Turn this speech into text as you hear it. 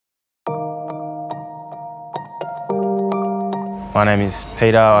My name is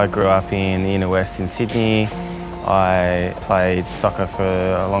Peter. I grew up in the inner west in Sydney. I played soccer for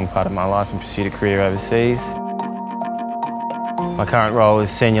a long part of my life and pursued a career overseas. My current role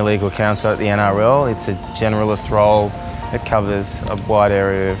is Senior Legal Counsel at the NRL. It's a generalist role that covers a wide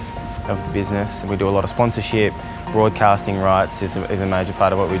area of the business. We do a lot of sponsorship, broadcasting rights is a major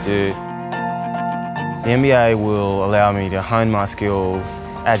part of what we do. The MBA will allow me to hone my skills,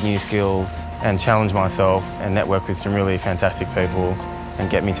 add new skills and challenge myself and network with some really fantastic people and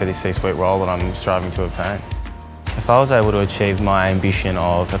get me to this C-suite role that I'm striving to obtain. If I was able to achieve my ambition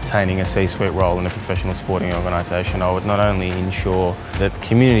of obtaining a C-suite role in a professional sporting organisation, I would not only ensure that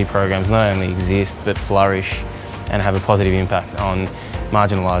community programs not only exist but flourish and have a positive impact on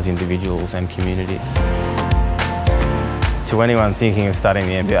marginalised individuals and communities. To anyone thinking of studying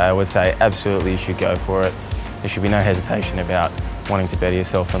the MBA, I would say absolutely you should go for it. There should be no hesitation about wanting to better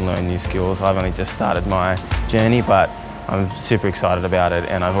yourself and learn new skills. I've only just started my journey, but I'm super excited about it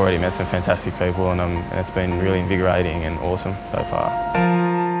and I've already met some fantastic people and it's been really invigorating and awesome so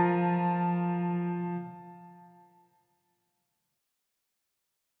far.